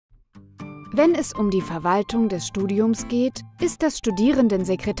Wenn es um die Verwaltung des Studiums geht, ist das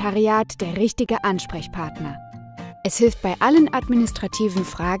Studierendensekretariat der richtige Ansprechpartner. Es hilft bei allen administrativen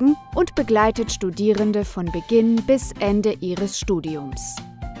Fragen und begleitet Studierende von Beginn bis Ende ihres Studiums.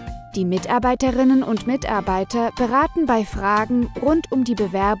 Die Mitarbeiterinnen und Mitarbeiter beraten bei Fragen rund um die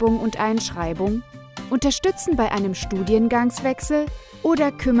Bewerbung und Einschreibung, unterstützen bei einem Studiengangswechsel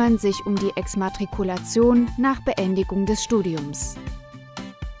oder kümmern sich um die Exmatrikulation nach Beendigung des Studiums.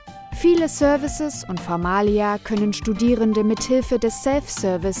 Viele Services und Formalia können Studierende mithilfe des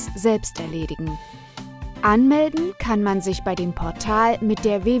Self-Service selbst erledigen. Anmelden kann man sich bei dem Portal mit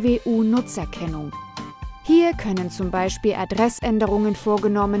der WWU-Nutzerkennung. Hier können zum Beispiel Adressänderungen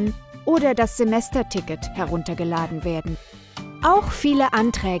vorgenommen oder das Semesterticket heruntergeladen werden. Auch viele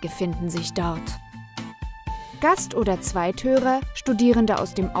Anträge finden sich dort. Gast- oder Zweithörer, Studierende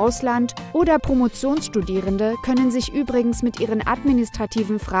aus dem Ausland oder Promotionsstudierende können sich übrigens mit ihren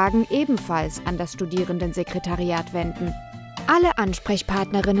administrativen Fragen ebenfalls an das Studierendensekretariat wenden. Alle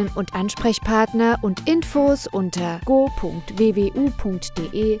Ansprechpartnerinnen und Ansprechpartner und Infos unter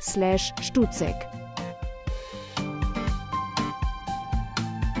go.wwu.de/studsek.